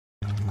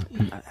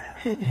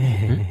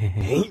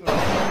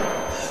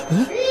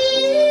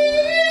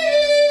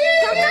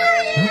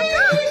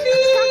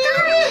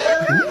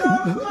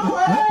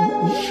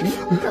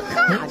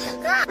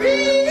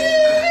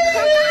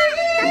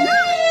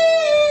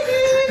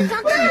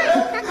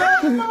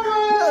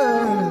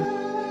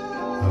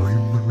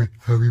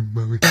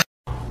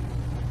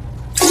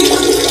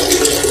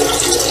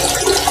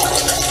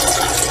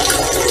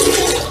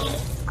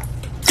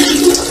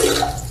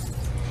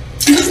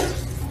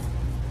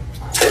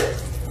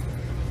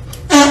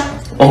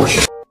Oh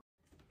shit.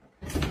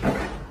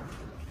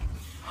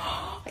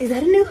 Is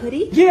that a new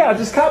hoodie? Yeah, I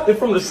just copped it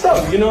from the store,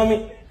 you know what I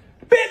mean?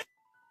 Bitch!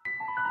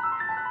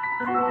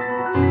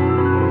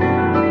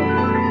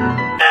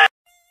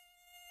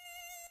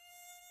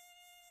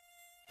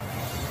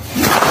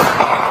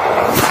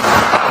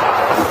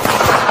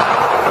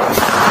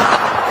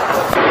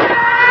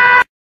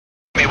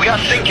 We are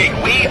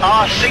sinking. We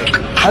are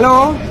sinking.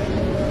 Hello?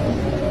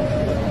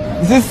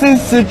 This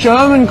is the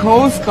German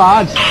Coast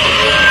Guard.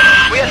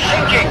 We are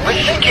sinking.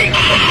 We're sinking.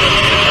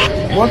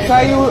 What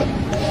are you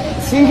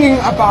thinking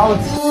about?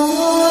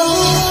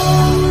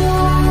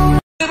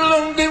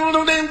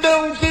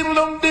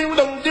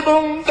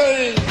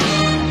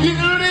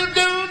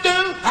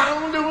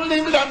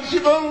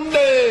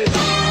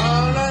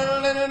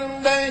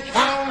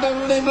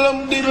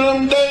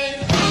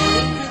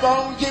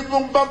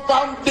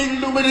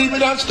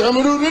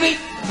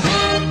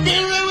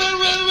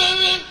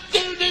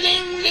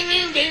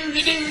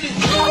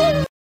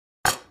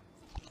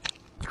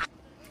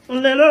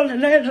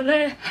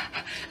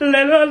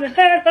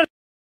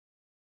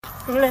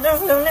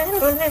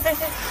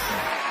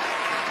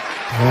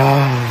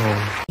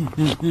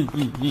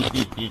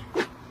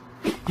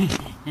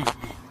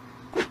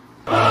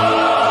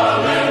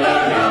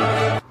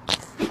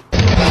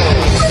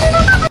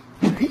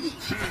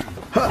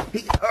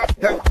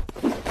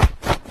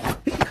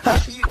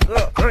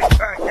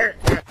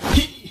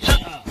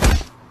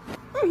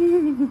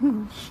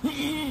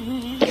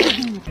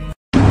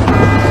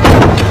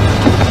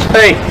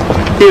 Hey,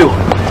 you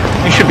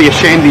should be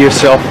ashamed of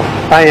yourself.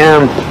 I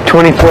am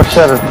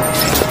 24/7.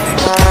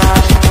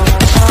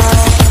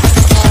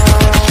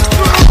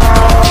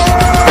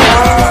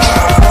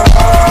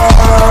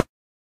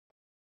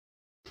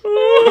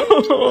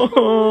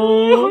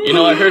 You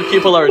know, I heard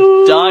people are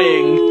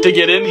dying to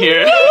get in here.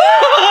 You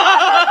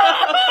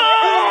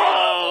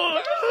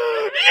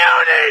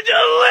need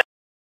to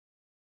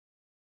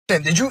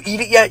live. Did you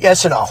eat it yet?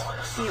 Yes or no?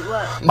 Eat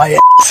what? My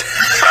ass.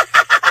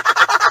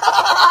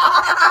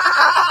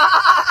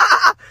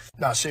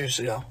 No,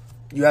 seriously though.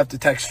 You have to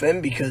text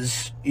Finn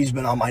because he's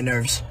been on my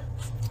nerves.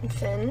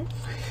 Finn?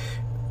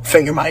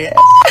 Finger my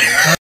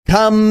ass.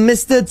 Come,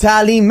 Mr.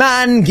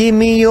 Tallyman, give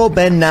me your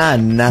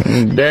banana.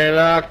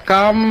 They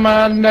come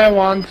and they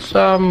want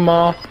some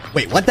more.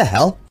 Wait, what the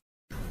hell?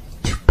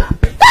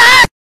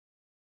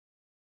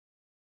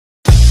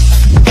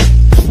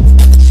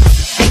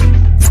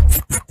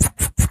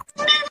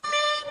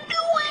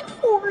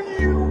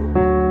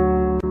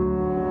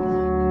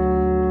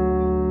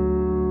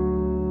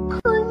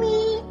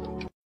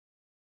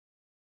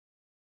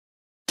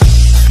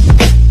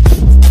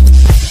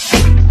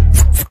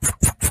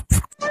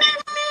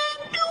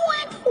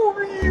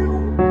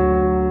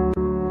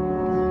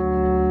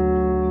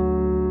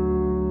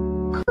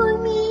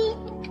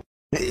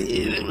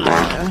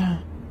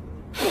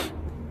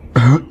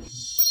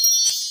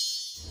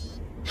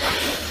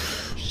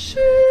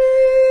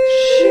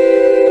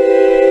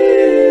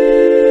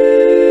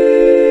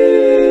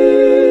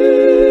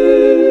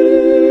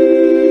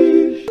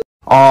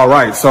 All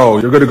right, so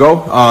you're good to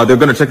go. They're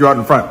gonna check you out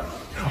in front.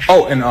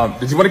 Oh, and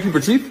did you want to keep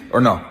your teeth or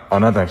no? Oh,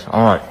 no, thanks.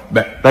 All right,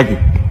 thank you.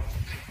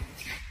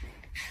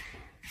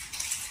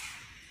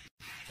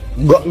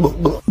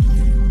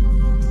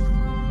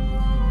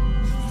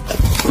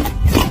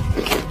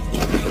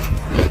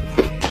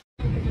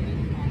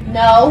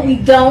 No, we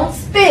don't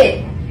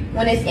spit.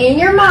 When it's in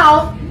your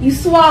mouth, you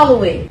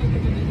swallow it.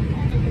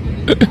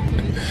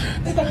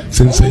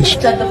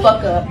 Sensation. Shut the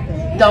fuck up.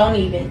 Don't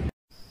even.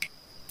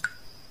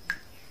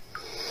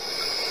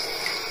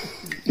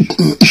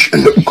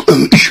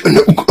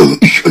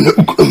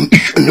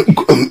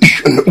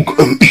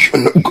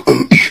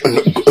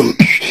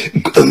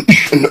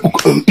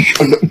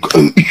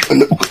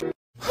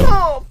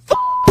 Oh, fuck.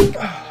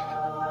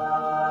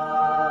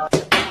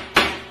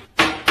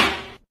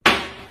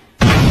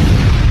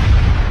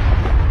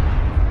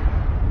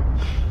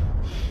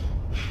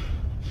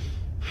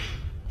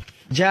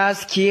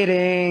 Just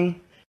kidding.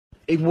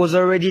 It was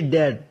already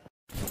dead.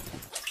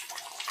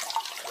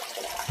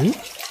 Pray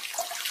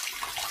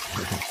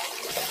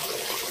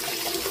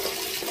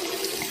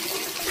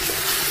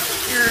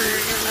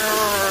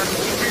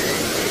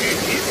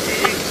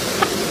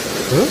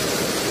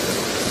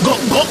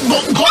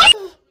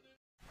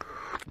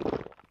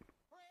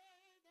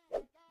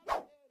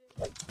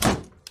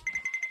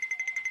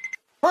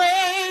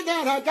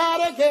that I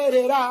gotta get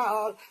it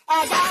out.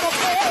 I gotta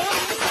pray.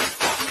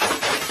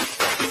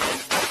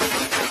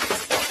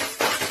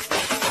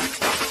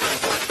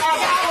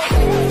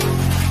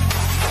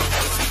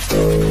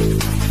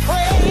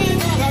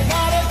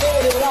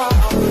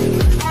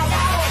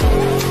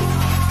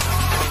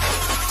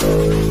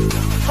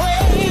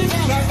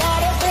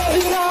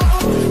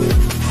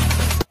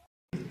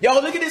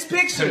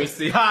 picture. Let me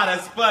see. Ah,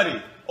 that's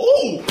funny.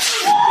 Ooh!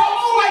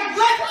 Swipe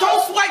left,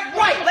 don't swipe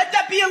right. Let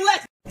that be a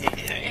lesson.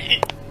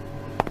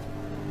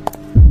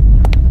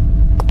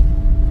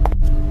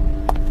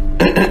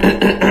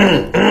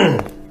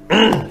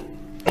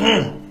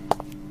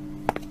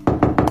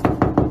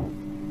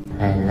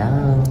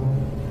 Hello.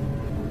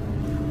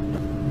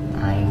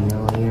 I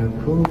know you're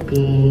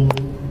pooping.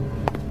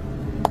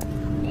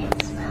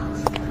 It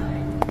smells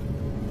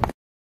good.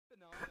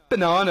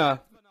 Banana.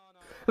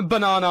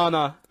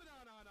 Banana.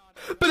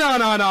 Banana.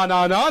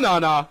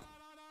 Banana.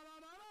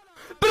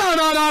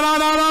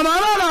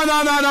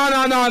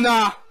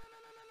 Banana.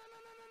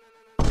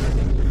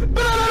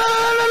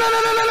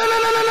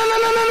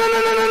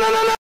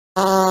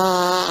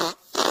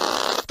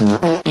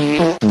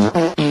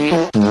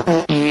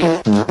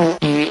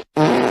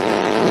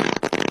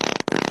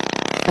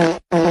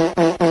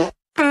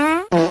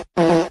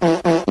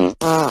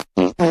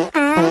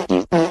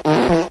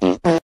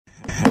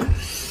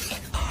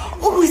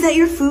 Oh, is that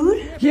your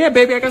food? Yeah,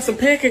 baby, I got some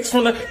pancakes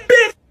from the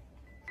bitch.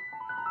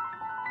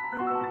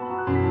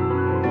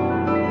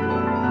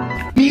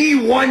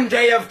 Me 1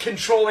 day of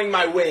controlling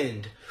my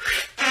wind.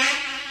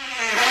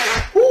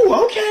 Ooh,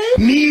 okay.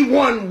 Me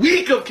 1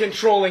 week of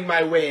controlling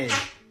my wind.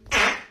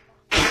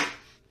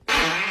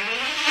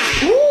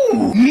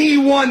 Ooh. Me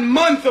 1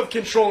 month of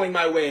controlling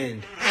my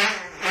wind.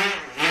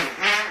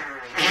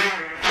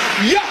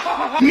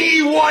 Yeah.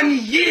 Me 1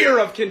 year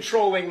of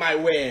controlling my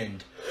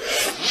wind.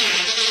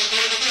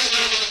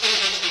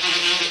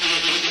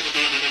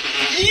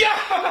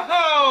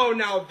 Yo!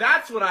 Now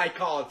that's what I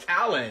call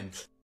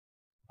talent.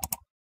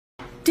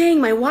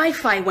 Dang, my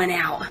Wi-Fi went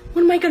out.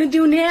 What am I gonna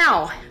do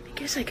now? I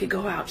guess I could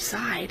go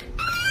outside.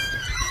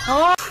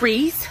 Oh,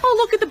 trees. Oh,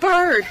 look at the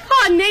bird.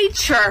 Oh,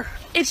 nature.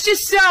 It's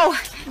just so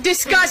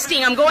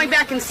disgusting. I'm going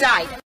back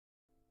inside.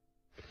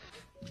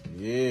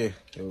 Yeah.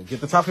 Yo,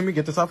 get the top for me.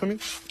 Get the top for me.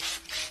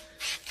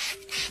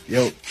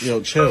 Yo,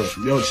 chill.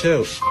 Yo,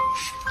 chill.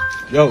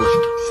 Yo,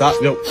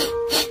 stop. Yo,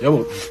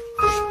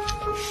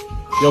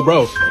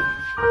 bro.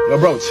 Yo,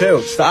 bro,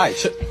 chill. Stop.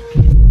 Chill.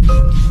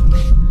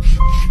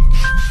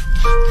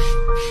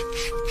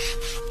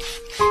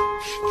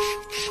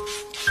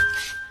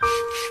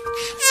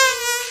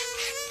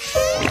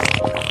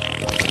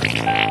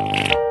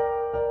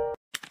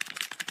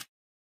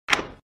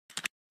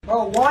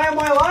 Bro, why am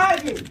I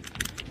lagging?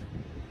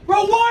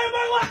 Bro, why am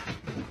I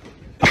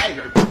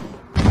lagging?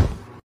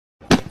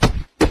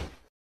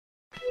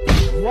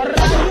 What did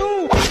I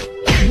do?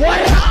 What?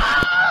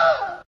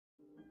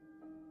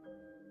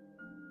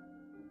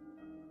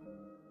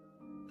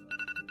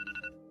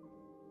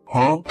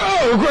 Huh?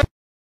 Oh,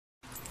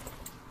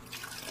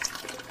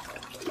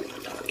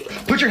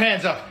 put your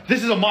hands up.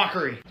 This is a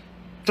mockery.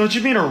 Don't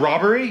you mean a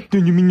robbery?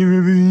 Don't you mean a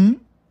robbery?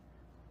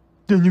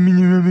 Don't you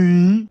mean a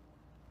robbery?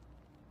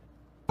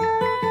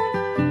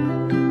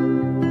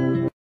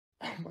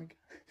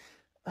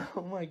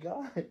 Oh my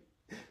god.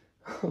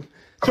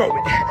 Throw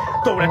it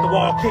at the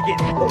wall, kick it,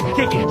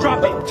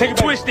 drop it, take it,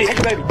 twist it, take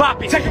it, baby,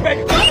 bop it, take it,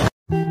 baby.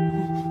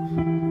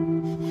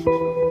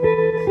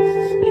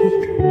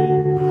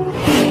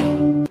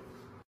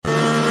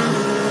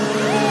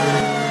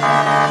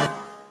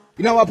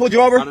 You know why I pulled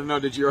you over? I don't know,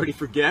 did you already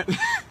forget?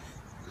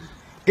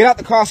 Get out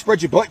the car,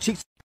 spread your butt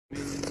cheeks.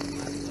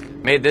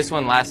 Made this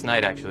one last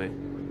night, actually.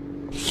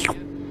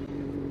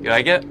 You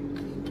like it?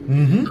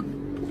 Mm-hmm.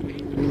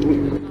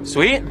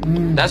 Sweet?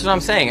 That's what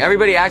I'm saying.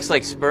 Everybody acts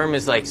like sperm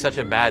is like such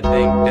a bad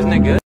thing. Isn't it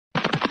good?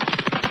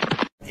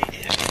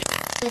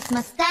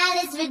 My style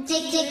is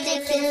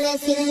ridiculous.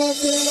 Give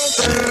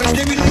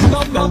me this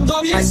dum dum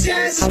dum, yes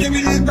yes. Give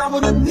me this dum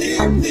dum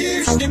dim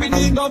dim. Give me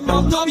this dum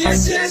dum dum,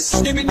 yes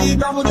yes. Give me this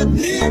dum dum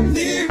dim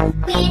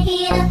dim. We're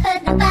here to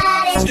hurt the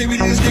body. Give me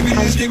this, give me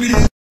this, give me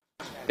this.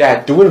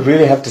 Dad, do we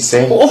really have to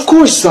sing? Well, of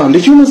course, son. The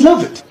humans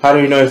love it. How do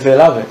you know if they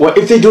love it? Well,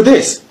 if they do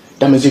this,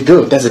 that means you're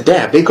good. That's a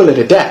dab. They call it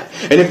a dab.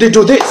 And if they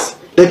do this,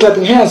 they're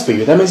clapping hands for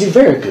you. That means you're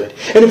very good.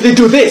 And if they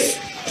do this,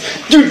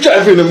 you're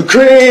driving them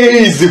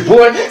crazy,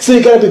 boy. So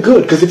you gotta be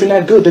good, because if you're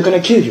not good, they're gonna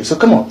kill you. So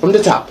come on, from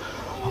the top.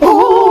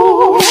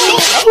 Oh.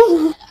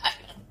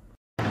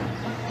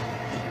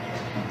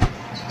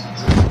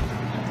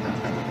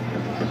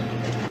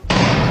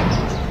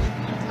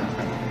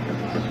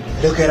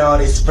 Look at all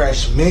this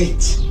fresh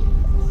meat.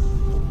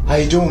 How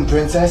you doing,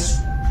 princess?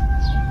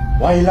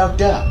 Why you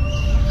locked up?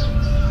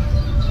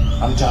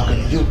 I'm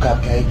talking to you,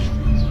 Cupcake.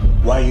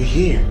 Why you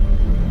here?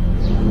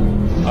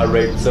 I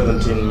raped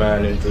 17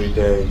 men in 3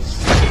 days.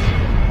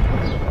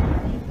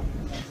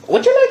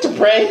 Would you like to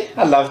pray?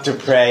 I love to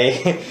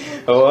pray.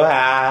 Oh,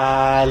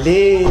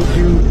 hallelujah.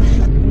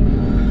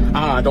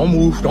 Don't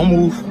move. Don't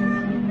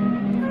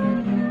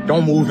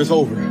move, it's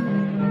over.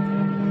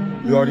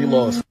 You already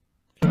lost.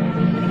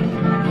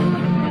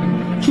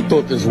 What you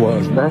thought this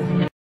was, bro?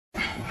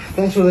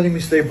 Thanks for letting me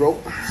stay, bro.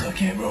 It's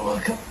okay, bro.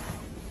 Welcome.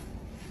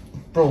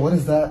 Bro, what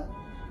is that?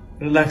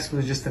 Relax,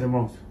 we'll just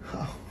remote.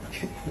 Oh,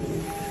 okay.